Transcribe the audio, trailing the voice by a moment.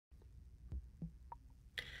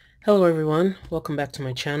Hello everyone, welcome back to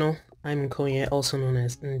my channel. I'm Nkonye, also known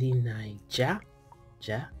as NdiNaija.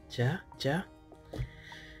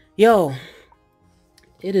 Yo,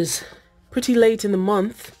 it is pretty late in the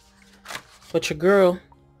month, but your girl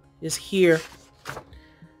is here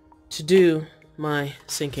to do my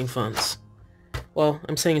sinking funds. Well,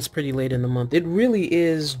 I'm saying it's pretty late in the month. It really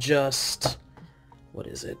is just, what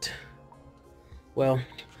is it? Well,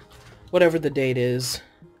 whatever the date is,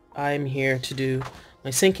 I'm here to do my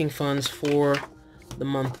sinking funds for the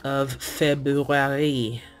month of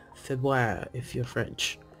February. February, if you're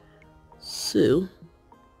French. So,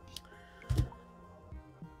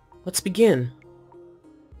 let's begin.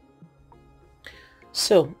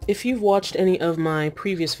 So, if you've watched any of my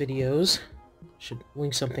previous videos, should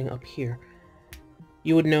link something up here,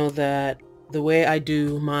 you would know that the way I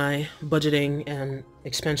do my budgeting and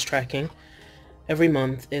expense tracking every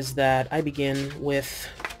month is that I begin with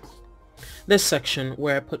this section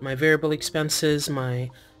where I put my variable expenses, my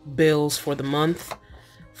bills for the month,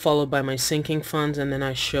 followed by my sinking funds, and then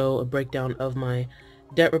I show a breakdown of my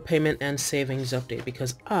debt repayment and savings update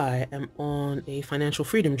because I am on a financial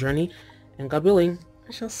freedom journey, and God willing,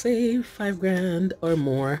 I shall save $5,000 or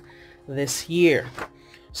more this year.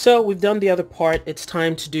 So we've done the other part. It's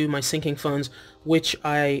time to do my sinking funds, which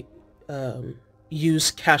I use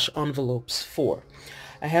cash envelopes for.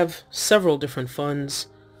 I have several different funds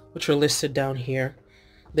which are listed down here.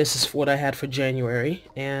 This is what I had for January,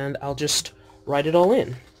 and I'll just write it all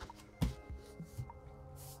in.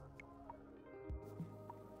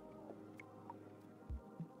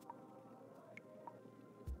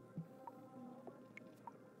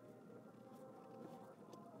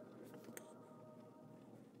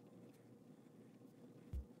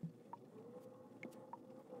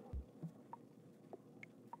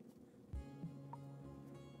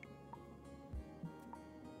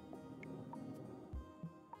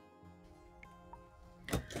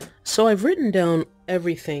 So I've written down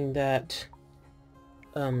everything that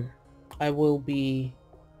I will be,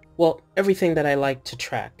 well, everything that I like to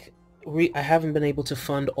track. I haven't been able to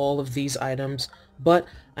fund all of these items, but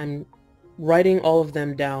I'm writing all of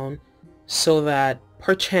them down so that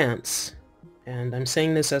perchance, and I'm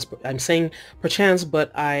saying this as, I'm saying perchance, but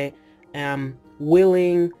I am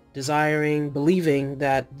willing, desiring, believing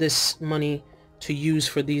that this money to use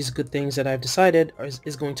for these good things that I've decided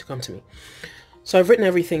is going to come to me. So I've written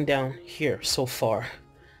everything down here so far.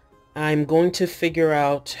 I'm going to figure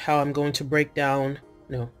out how I'm going to break down,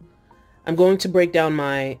 I'm going to break down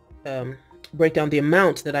my, break down the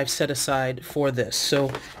amount that I've set aside for this.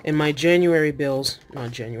 So in my January bills, not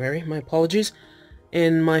January, my apologies.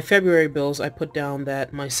 In my February bills, I put down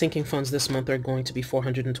that my sinking funds this month are going to be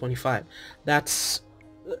 $425. That's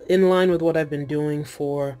in line with what I've been doing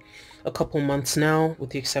for a couple months now, with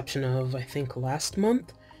the exception of, I think, last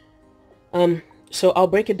month. So I'll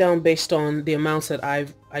break it down based on the amounts that I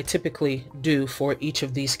typically do for each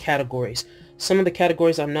of these categories. Some of the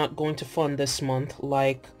categories I'm not going to fund this month,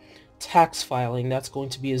 like tax filing, that's going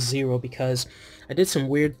to be a 0 because I did some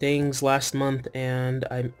weird things last month and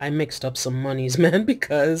I mixed up some monies, man,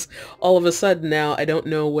 because all of a sudden now I don't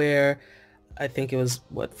know where, I think it was,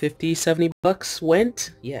 what, 50, 70 bucks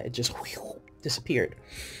went? Yeah, it just disappeared.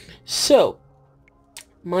 So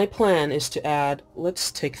my plan is to add,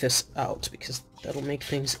 let's take this out because that'll make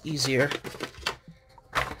things easier.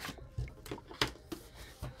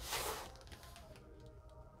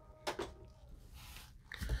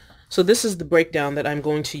 So this is the breakdown that I'm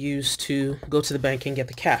going to use to go to the bank and get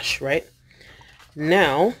the cash, right?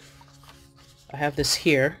 Now, I have this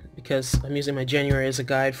here because I'm using my January as a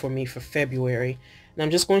guide for me for February. And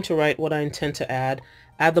I'm just going to write what I intend to add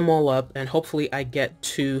them all up, and hopefully I get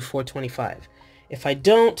to $425. If I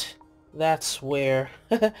don't, that's where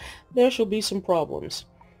there shall be some problems.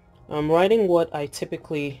 I'm writing what I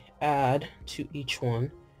typically add to each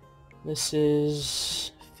one. This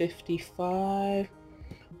is 55.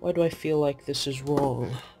 Why do I feel like this is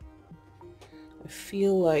wrong? I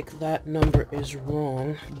feel like that number is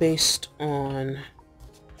wrong based on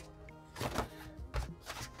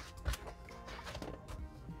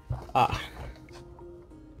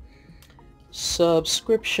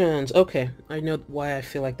subscriptions. Okay, I know why I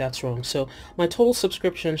feel like that's wrong. So my total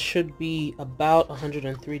subscription should be about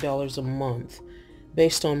 $103 a month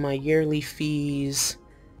based on my yearly fees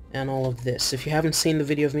and all of this. If you haven't seen the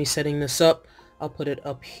video of me setting this up, I'll put it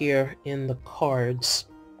up here in the cards.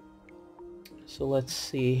 So let's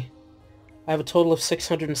see. I have a total of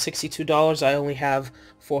 $662. I only have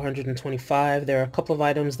 $425. There are a couple of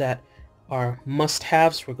items that are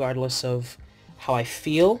must-haves regardless of how I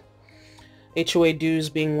feel. HOA dues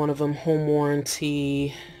being one of them, home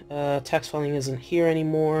warranty, Tax filing isn't here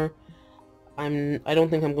anymore. I don't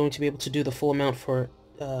think I'm going to be able to do the full amount for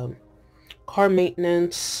car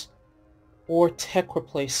maintenance or tech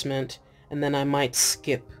replacement, and then I might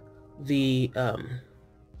skip the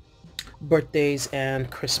birthdays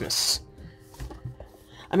and Christmas.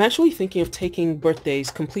 I'm actually thinking of taking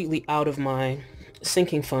birthdays completely out of my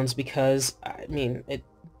sinking funds because, I mean,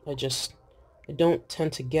 I don't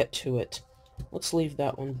tend to get to it. Let's leave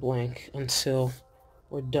that one blank until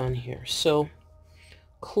we're done here. So,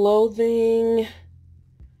 clothing,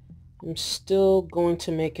 I'm still going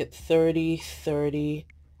to make it 30, 30,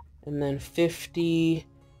 and then 50.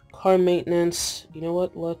 Car maintenance, you know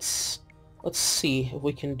what, let's see if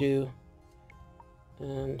we can do,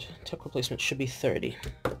 and tech replacement should be 30.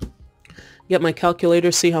 Get my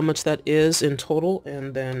calculator, see how much that is in total,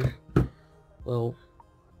 and then we'll,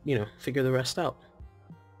 you know, figure the rest out.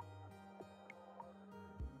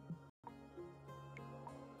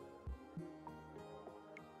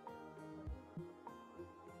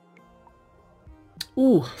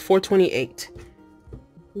 Ooh, 428.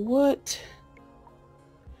 What?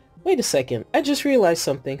 Wait a second. I just realized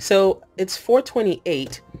something. So it's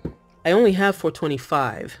 428. I only have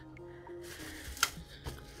 425.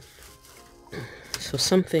 So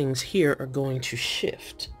some things here are going to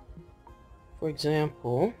shift. For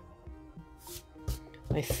example,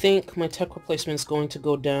 I think my tech replacement is going to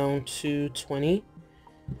go down to 20.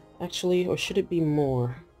 Actually, or should it be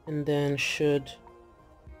more? And then should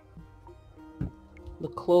the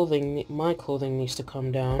clothing, my clothing needs to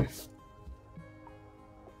come down.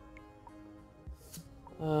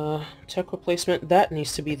 Tech replacement, that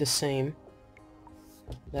needs to be the same.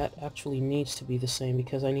 That actually needs to be the same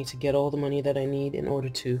because I need to get all the money that I need in order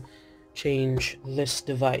to change this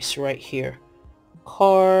device right here.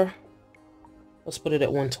 Car, let's put it at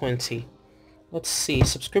 120. Let's see,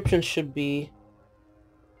 subscription should be,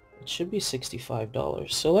 it should be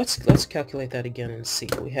 $65. So let's calculate that again and see.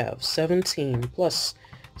 We have 17 plus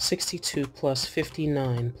 62 plus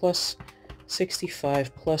 59 plus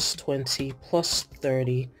 65 plus 20 plus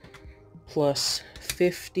 30 plus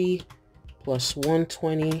 50 plus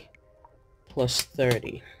 120 plus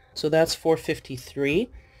 30. So that's 453.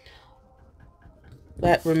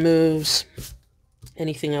 That removes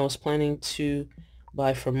anything I was planning to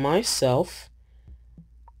buy for myself.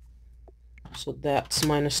 So that's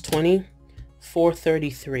minus 20,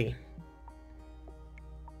 433.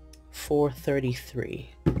 433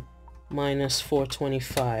 minus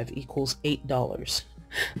 425 equals $8.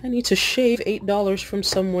 I need to shave $8 from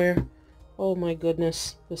somewhere. Oh my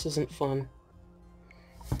goodness, this isn't fun.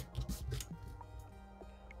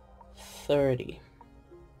 30.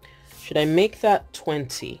 Should I make that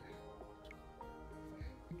 20?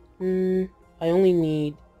 I only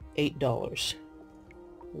need $8.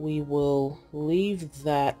 We will leave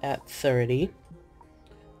that at 30.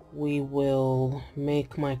 We will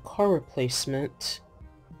make my car replacement,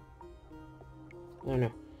 I don't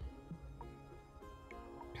know,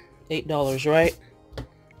 $8, right?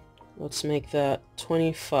 Let's make that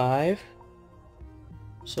 25.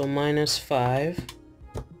 So minus 5.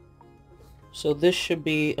 So this should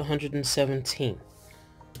be 117.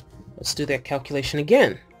 Let's do that calculation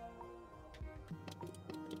again.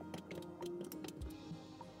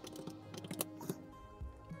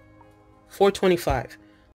 $425.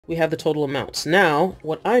 We have the total amounts. Now,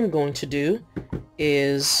 what I'm going to do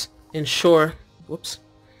is ensure, what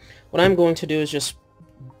I'm going to do is just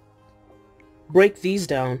break these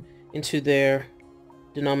down into their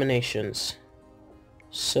denominations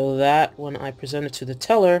so that when I present it to the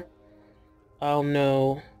teller, I'll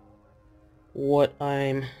know what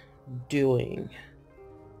I'm doing.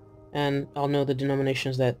 And I'll know the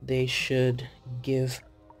denominations that they should give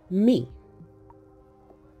me.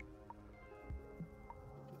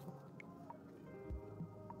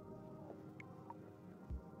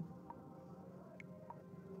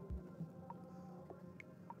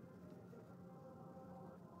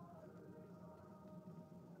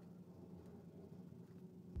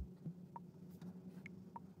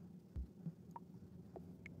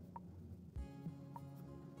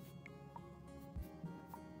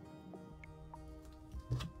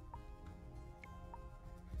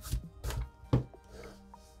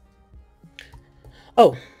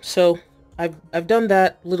 Oh, so I've done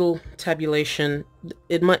that little tabulation.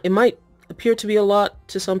 It might appear to be a lot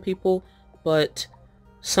to some people, but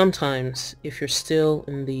sometimes if you're still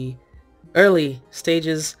in the early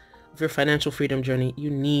stages of your financial freedom journey, you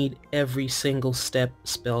need every single step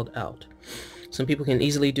spelled out. Some people can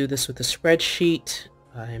easily do this with a spreadsheet.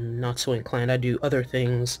 I'm not so inclined. I do other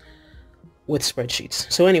things with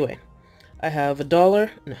spreadsheets. So anyway, I have $1.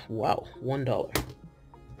 Wow, $1.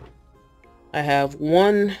 I have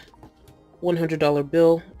one $100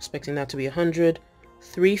 bill, expecting that to be 100,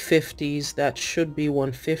 3 50s, that should be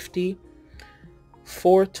 150,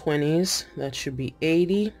 4 20s, that should be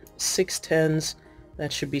 80, 6 10s,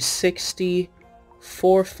 that should be 60,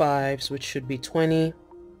 4 5s, which should be 20.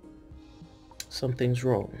 Something's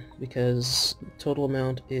wrong because the total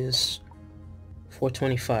amount is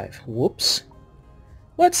 425. Whoops.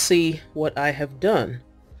 Let's see what I have done.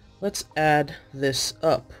 Let's add this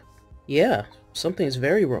up. Yeah, something is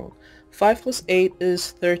very wrong. 5 plus 8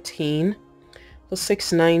 is 13, plus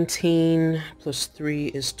 6, 19, plus 3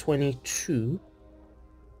 is 22.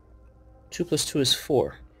 2 plus 2 is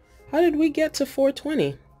 4. How did we get to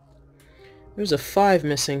 420? There's a 5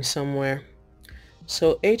 missing somewhere.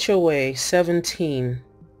 So HOA 17.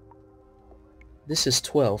 This is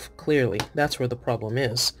 12, clearly. That's where the problem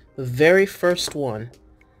is. The very first one.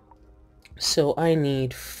 So I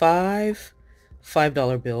need 5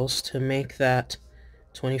 $5 bills to make that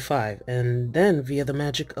 25. And then via the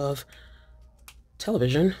magic of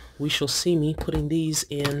television, we shall see me putting these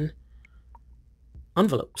in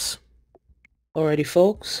envelopes. Alrighty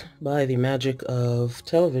folks, by the magic of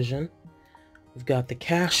television, we've got the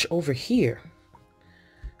cash over here.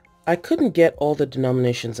 I couldn't get all the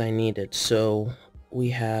denominations I needed, so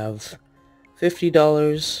we have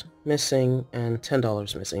 $50 missing and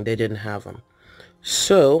 $10 missing. They didn't have them.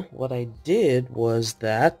 So what I did was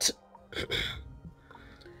that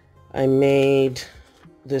I made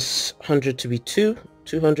this 100 to be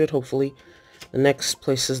 200 hopefully. The next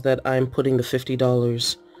places that I'm putting the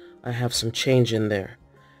 $50, I have some change in there.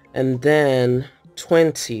 And then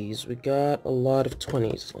 20s, we got a lot of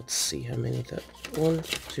 20s. Let's see how many that. 1,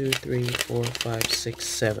 2, 3, 4, 5, 6,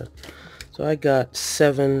 7. So I got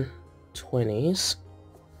 7 20s.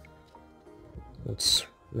 Let's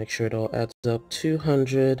make sure it all adds up.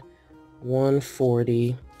 200,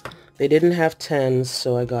 140. They didn't have 10s,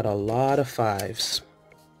 so I got a lot of 5s.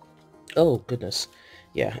 Oh goodness.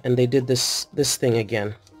 Yeah, and they did this thing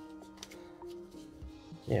again.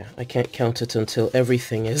 Yeah, I can't count it until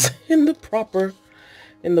everything is in the proper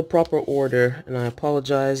order, and I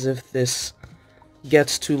apologize if this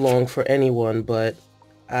gets too long for anyone, but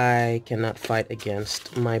I cannot fight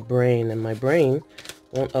against my brain, and my brain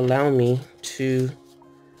won't allow me to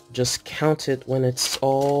just count it when it's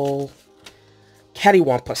all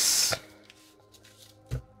cattywampus.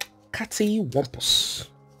 Cattywampus.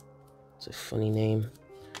 It's a funny name.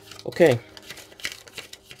 Okay.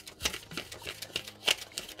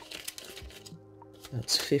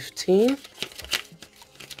 That's 15.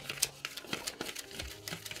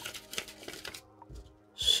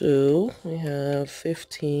 So we have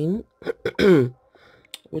 15,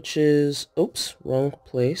 which is, oops, wrong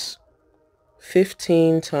place.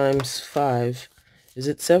 15 times 5. Is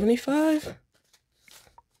it 75?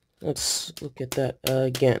 Let's look at that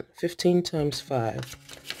again. 15 times 5.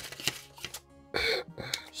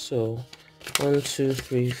 So 1, 2,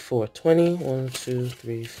 3, 4, 20. 1, 2,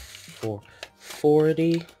 3, 4,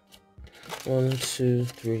 40. 1, 2,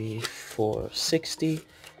 3, 4, 60.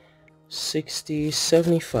 60,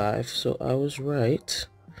 75. So I was right.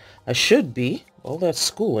 I should be. All that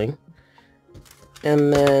schooling.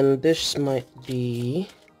 And then this might be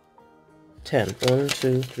 10. 1,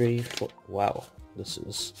 2, 3, 4. Wow. This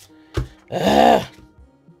is...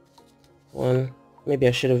 One. Maybe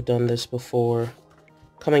I should have done this before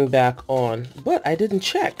coming back on. But I didn't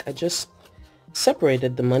check. I just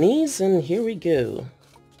separated the monies and here we go.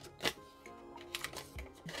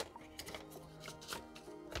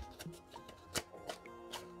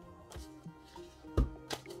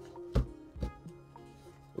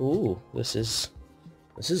 Ooh, this is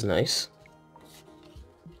nice.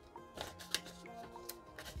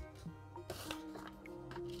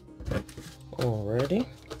 Alrighty.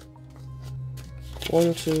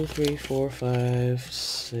 1, 2, 3, 4, 5,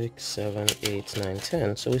 6, 7, 8, 9,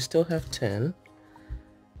 10. So we still have 10.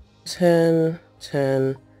 10,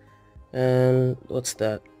 10, and what's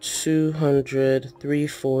that? 200,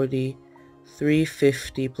 340,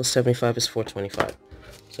 350 plus 75 is 425.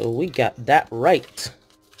 So we got that right.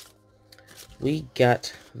 We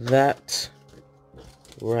got that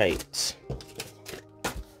right.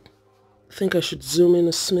 I think I should zoom in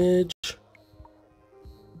a smidge.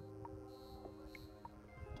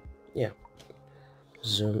 Yeah.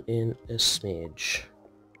 Zoom in a smidge.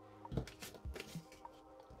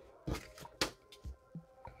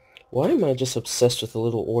 Why am I just obsessed with a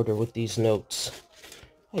little order with these notes?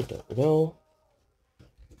 I don't know.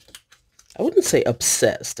 I wouldn't say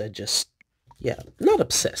obsessed. Yeah, not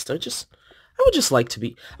obsessed. I would just like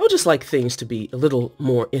things to be a little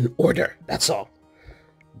more in order. That's all.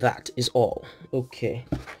 That is all. Okay.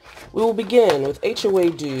 We will begin with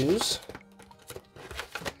HOA dues.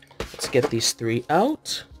 Let's get these 3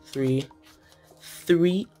 out. Three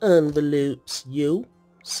envelopes, yo.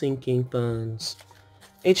 Sinking funds.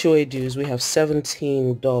 HOA dues, we have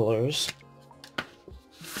 $17.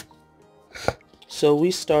 So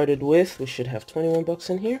we started with, we should have 21 bucks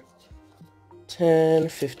in here. 10,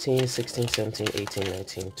 15, 16, 17, 18,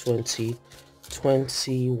 19, 20,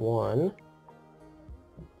 21.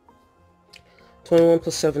 21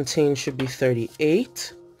 plus 17 should be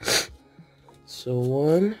 38. So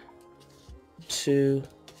 1, 2,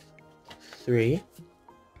 3.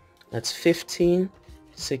 That's 15,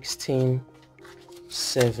 16,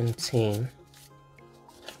 17.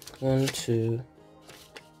 1, 2.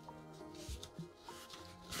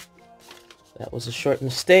 That was a short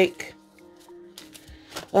mistake.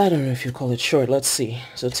 I don't know if you call it short. Let's see.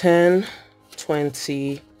 So 10,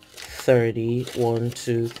 20, 30. 1,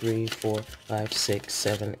 2, 3, 4, 5, 6,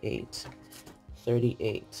 7, 8.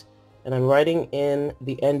 38. And I'm writing in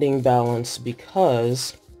the ending balance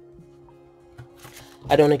because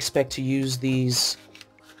I don't expect to use these.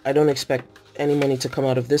 I don't expect any money to come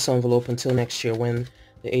out of this envelope until next year when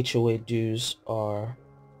the HOA dues are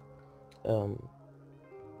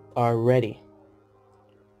ready.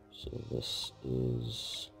 So this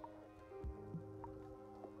is,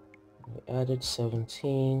 we added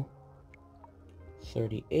 17,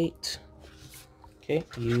 38. Okay,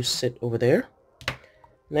 you sit over there.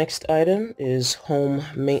 Next item is home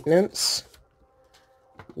maintenance.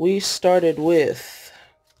 We started with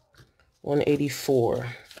 184,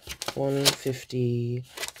 150,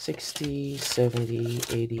 60, 70,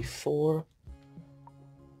 84.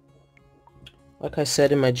 Like I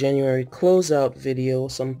said in my January closeout video,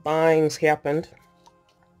 some things happened.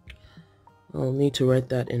 I'll need to write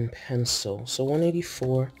that in pencil. So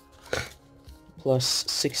 184 plus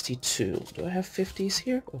 62. Do I have 50s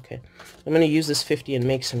here? Okay. I'm going to use this 50 and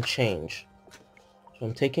make some change. So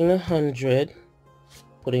I'm taking 100,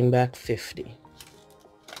 putting back 50.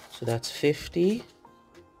 So that's 50,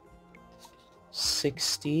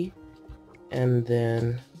 60, and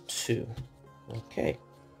then 2. Okay.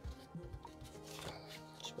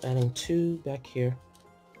 Adding 2 back here,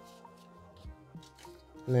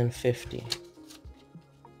 and then 50.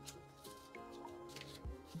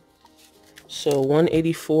 So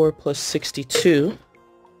 184 plus 62,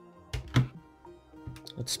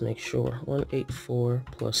 let's make sure, 184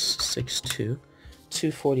 plus 62,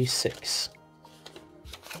 246.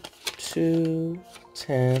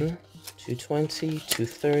 210, 220,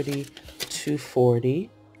 230, 240,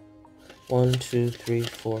 1, 2, 3,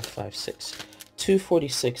 4, 5, 6.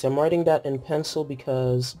 246. I'm writing that in pencil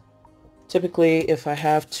because typically if I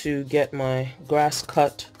have to get my grass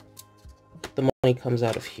cut, the money comes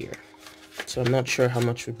out of here. So I'm not sure how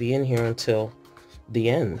much would be in here until the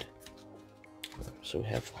end. So we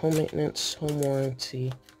have home maintenance, home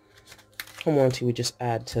warranty. Home warranty we just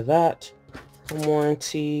add to that. Home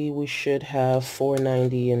warranty we should have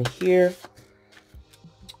 $490 in here.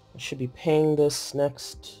 I should be paying this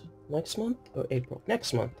next month or April?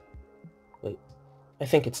 Next month. Wait. I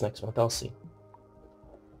think it's next month. I'll see.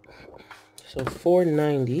 So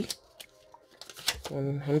 490,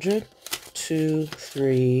 100, 2,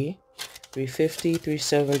 3, 350,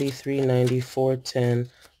 370, 390, 410,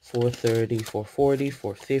 430, 440,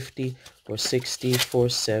 450, 460,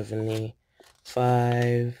 470,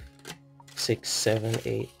 5, 6, 7,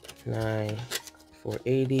 8, 9,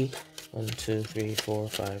 480, 1, 2, 3, 4,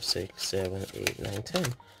 5, 6, 7, 8, 9, 10.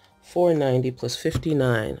 490 plus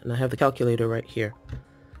 59, and I have the calculator right here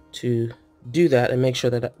to do that and make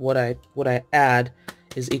sure that what I add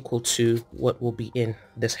is equal to what will be in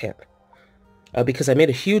this hand. Because I made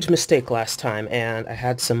a huge mistake last time and I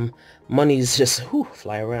had some monies just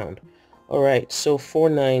fly around. All right, so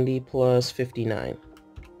 490 plus 59.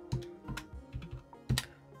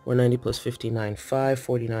 490 plus 59,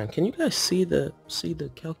 549. Can you guys see the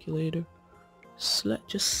calculator?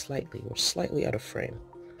 Just slightly. We're slightly out of frame.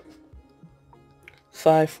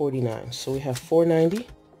 549. So we have 490.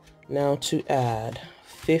 Now to add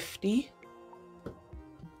 50,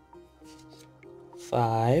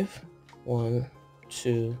 5, 1,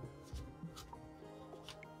 2.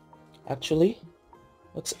 Actually,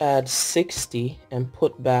 let's add 60 and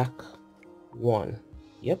put back 1.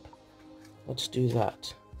 Yep. Let's do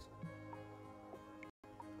that.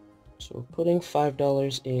 So we're putting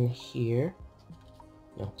 $5 in here.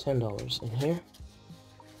 No, $10 in here.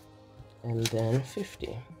 And then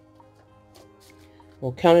 50.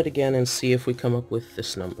 We'll count it again and see if we come up with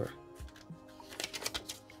this number.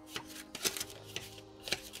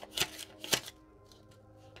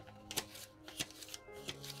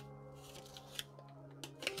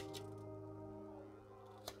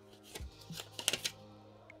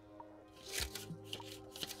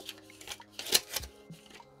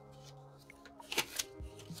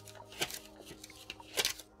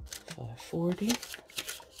 $5.40.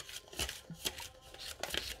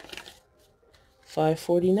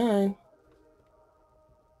 $5.49.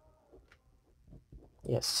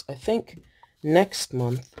 Yes, I think next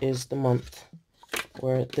month is the month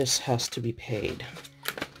where this has to be paid.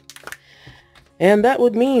 And that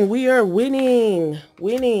would mean we are winning.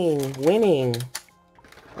 We have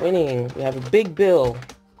a big bill.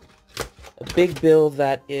 A big bill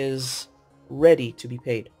that is ready to be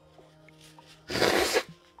paid.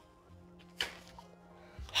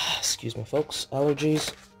 Excuse me, folks.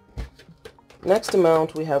 Allergies. Next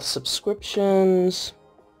amount, we have subscriptions.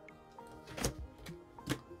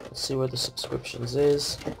 Let's see where the subscriptions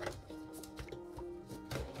is.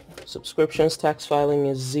 Subscriptions, tax filing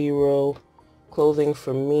is 0. Clothing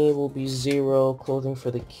for me will be 0. Clothing for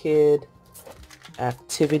the kid.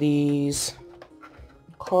 Activities.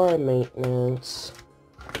 Car maintenance.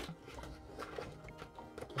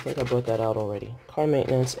 I think I brought that out already. Car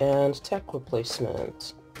maintenance and tech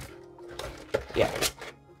replacement. Yeah.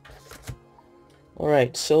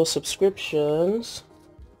 Alright, so subscriptions.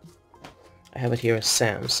 I have it here as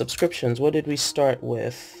Sam. Subscriptions, what did we start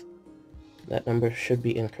with? That number should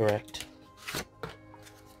be incorrect.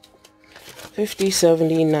 50,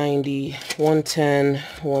 70, 90, 110,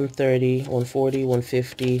 130, 140,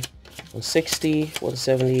 150, 160,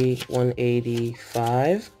 170,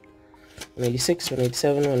 185, 186,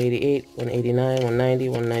 187, 188, 189, 190,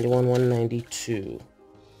 191, 192.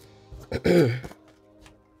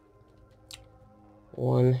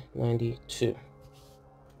 192.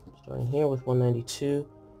 Starting here with 192.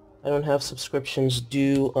 I don't have subscriptions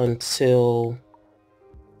due until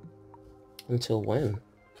when?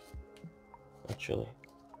 Actually.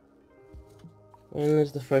 When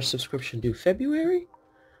is the first subscription due? February?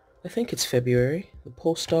 I think it's February. The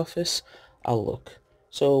post office. I'll look.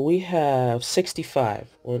 So we have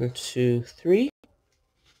 65. 1, 2, 3.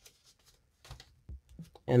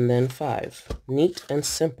 And then 5. Neat and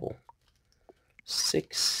simple.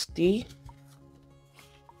 60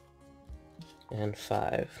 and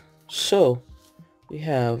 5. So we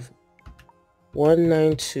have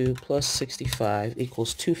 192 plus 65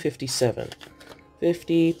 equals 257.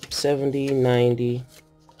 50, 70, 90.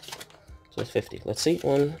 So 50. Let's see.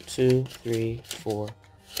 1, 2, 3, 4,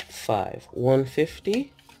 5.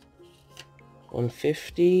 150.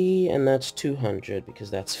 150, and that's 200 because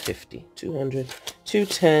that's 50. 200,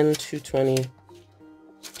 210, 220,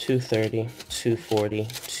 230, 240,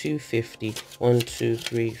 250, 1, 2,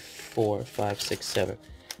 3, 4, 5, 6, 7.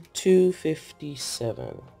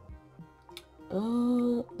 257.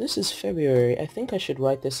 This is February. I think I should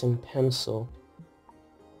write this in pencil,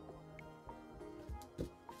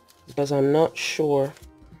 because I'm not sure.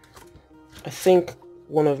 I think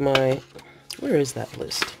one of my... Where is that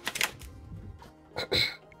list?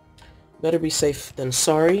 Better be safe than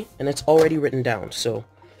sorry, and it's already written down, so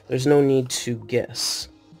there's no need to guess.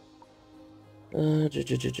 Nope,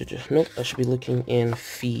 I should be looking in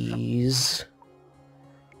fees.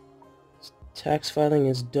 Tax filing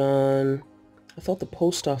is done. I thought the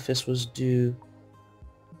post office was due.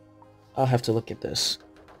 I'll have to look at this.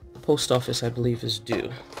 The post office, I believe, is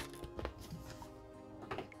due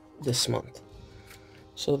this month.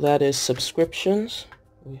 So that is subscriptions.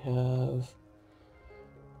 We have...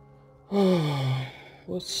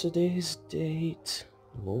 what's today's date?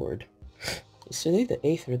 Lord. Is today the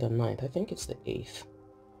 8th or the 9th? I think it's the 8th.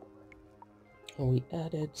 And we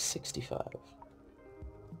added 65.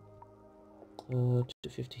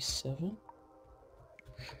 257.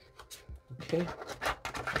 Okay.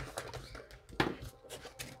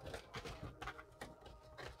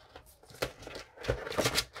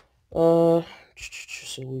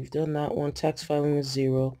 So we've done that one. Tax filing is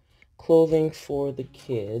 0. Clothing for the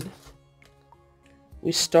kid.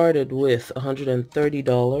 We started with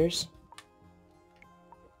 $130.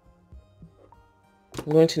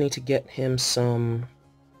 I'm going to need to get him some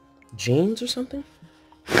jeans or something.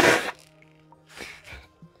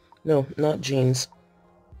 No, not jeans.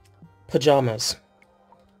 Pajamas.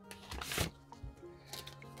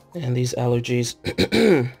 And these allergies.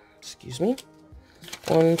 Excuse me.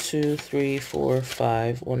 1, 2, 3, 4,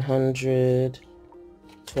 5, 100,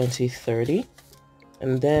 20, 30.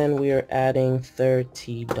 And then we are adding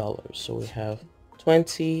 $30. So we have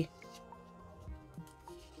 20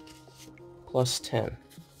 plus 10.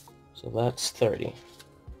 So that's 30.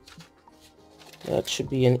 That should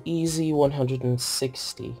be an easy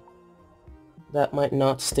 160. That might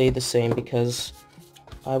not stay the same because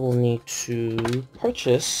I will need to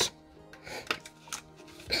purchase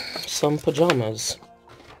some pajamas.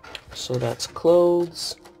 So that's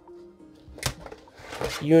clothes,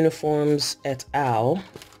 uniforms et al.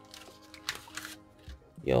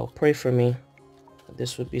 Y'all pray for me.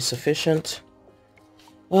 This would be sufficient.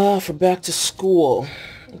 For back to school.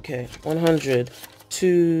 Okay, 100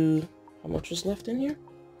 to... How much was left in here?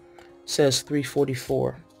 It says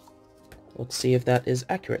 344. Let's see if that is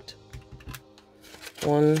accurate.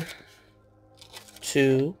 1,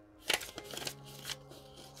 2.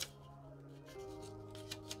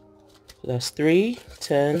 So that's 3,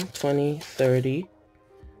 10, 20, 30,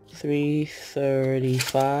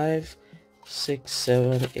 335, 6,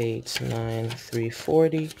 7, 8, 9,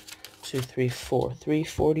 340, 234,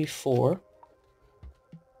 344.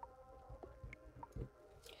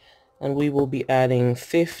 And we will be adding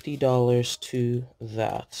 $50 to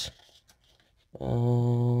that.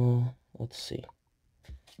 Let's see.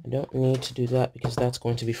 I don't need to do that because that's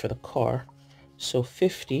going to be for the car. So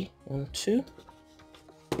 50, 1, 2,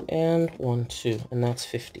 and 1, 2, and that's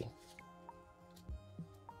 50.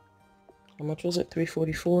 How much was it?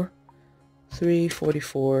 344?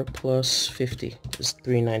 344 plus 50 is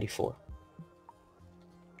 394.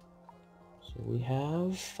 So we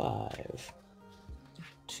have 5.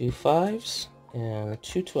 2 5s and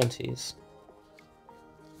 2 20s.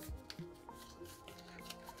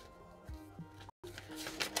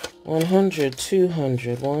 $100,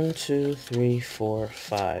 $200, 1, 2, 3, 4,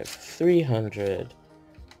 5, $300.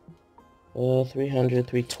 300,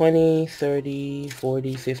 320, 30,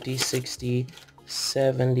 40, 50, 60,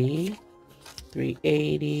 70,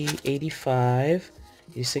 380, 85,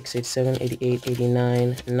 86, 87, 88,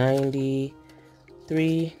 89, 90,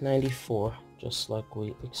 394, just like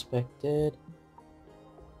we expected.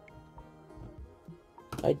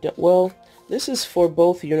 Well, this is for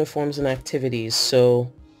both uniforms and activities,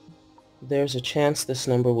 so there's a chance this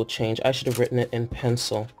number will change. I should have written it in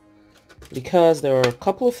pencil, because there are a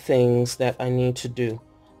couple of things that I need to do.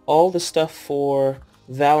 All the stuff for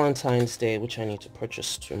Valentine's Day, which I need to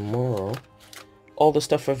purchase tomorrow, all the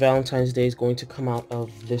stuff for Valentine's Day is going to come out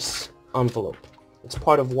of this envelope. It's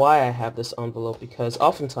part of why I have this envelope, because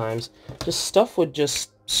oftentimes just stuff would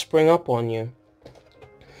just spring up on you.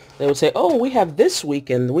 They would say, oh, we have this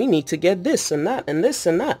weekend, we need to get this and that and this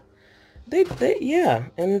and that. Yeah,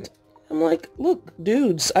 and I'm like, look,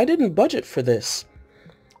 dudes, I didn't budget for this.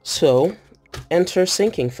 So, enter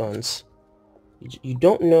sinking funds. You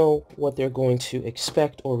don't know what they're going to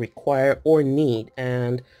expect or require or need,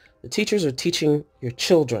 and the teachers are teaching your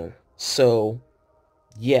children. So,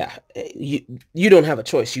 yeah, you don't have a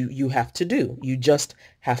choice. You have to do. You just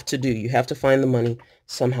have to do. You have to find the money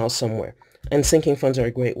somehow, somewhere. And sinking funds are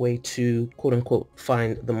a great way to, quote unquote,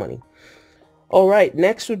 find the money. All right,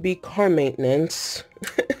 next would be car maintenance.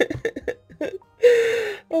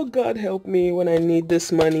 Oh, God help me. When I need this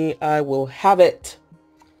money, I will have it.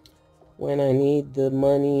 When I need the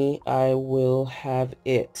money, I will have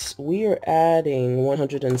it. We are adding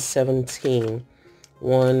 117.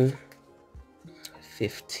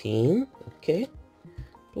 115, okay,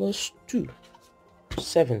 plus 2,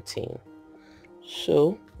 17.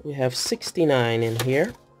 So we have 69 in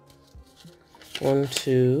here. 1,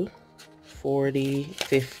 2, 40,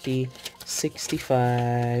 50,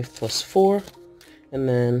 65 plus 4, and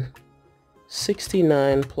then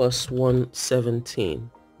 69 plus 117,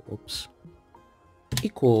 oops,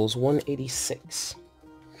 equals 186.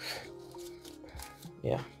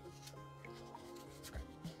 Yeah.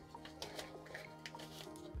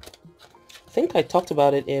 I think I talked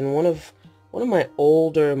about it in one of my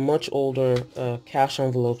older, much older cash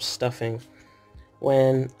envelope stuffing,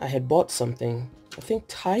 when I had bought something. I think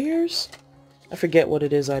tires? I forget what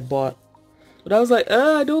it is I bought. But I was like,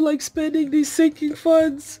 I don't like spending these sinking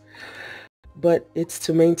funds. But it's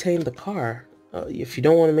to maintain the car. If you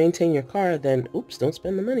don't want to maintain your car, then oops, don't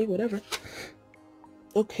spend the money, whatever.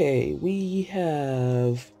 Okay, we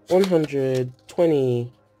have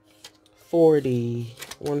 120, 40,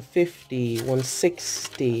 150,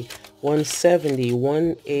 160, 170,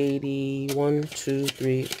 180, 1, 2,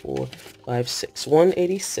 3, 4, 5, 6,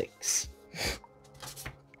 186.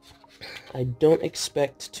 I don't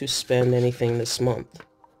expect to spend anything this month.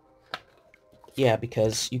 Yeah,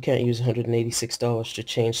 because you can't use $186 to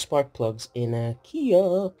change spark plugs in a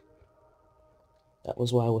Kia. That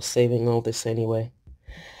was why I was saving all this anyway.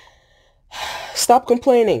 Stop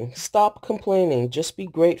complaining. Stop complaining. Just be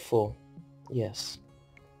grateful. Yes,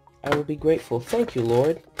 I will be grateful. Thank you,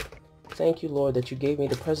 Lord. Thank you, Lord, that you gave me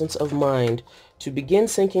the presence of mind to begin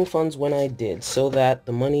sinking funds when I did, so that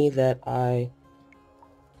the money that I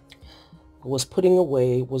was putting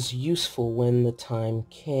away was useful when the time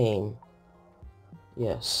came.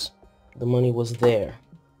 Yes, the money was there.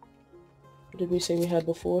 What did we say we had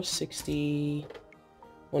before? 60,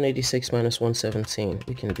 186 minus 117.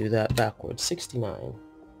 We can do that backwards. 69.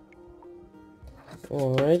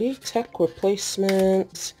 Alrighty, tech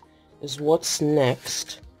replacement is what's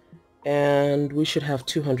next, and we should have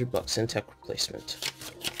 200 bucks in tech replacement.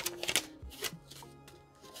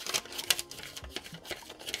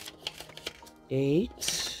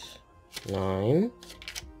 Eight, 9.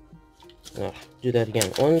 Do that again.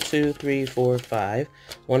 1, 2, 3, 4, 5.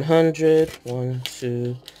 100. 1,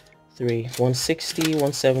 2, 3. 160,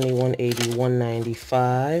 170, 180,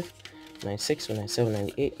 195. 96, 197,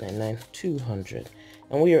 98, 99, 200.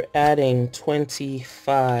 And we are adding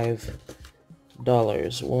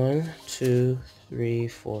 $25. 1, 2, 3,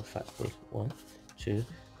 4, 5. Wait, 1, 2,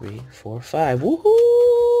 3, 4, 5.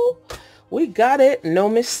 Woohoo! We got it. No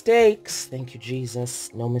mistakes. Thank you,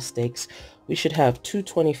 Jesus. No mistakes. We should have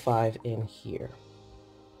 225 in here.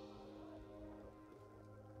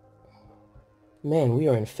 Man, we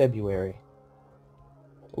are in February.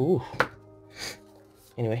 Ooh.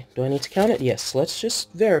 Anyway, do I need to count it? Yes, let's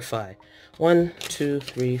just verify. 1, 2,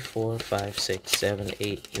 3, 4, 5, 6, 7,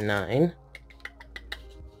 8, 9,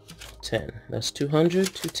 10. That's 200,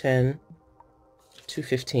 210,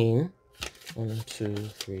 215. 1, 2,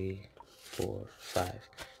 3, 4, 5.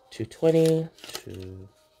 220, 2,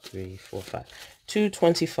 3, 4, 5.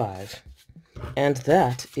 225. And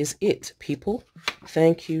that is it, people.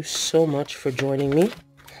 Thank you so much for joining me.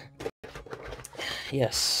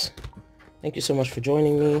 Yes. Thank you so much for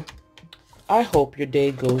joining me. I hope your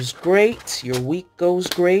day goes great. Your week goes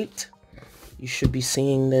great. You should be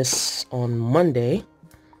seeing this on Monday.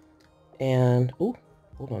 And, oh,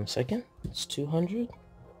 hold on a second. It's 200.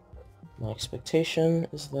 My expectation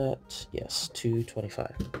is that, yes,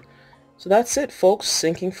 225. So that's it, folks.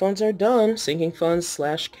 Sinking funds are done. Sinking funds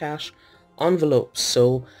 / cash envelopes.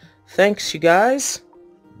 So thanks, you guys.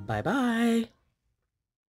 Bye-bye.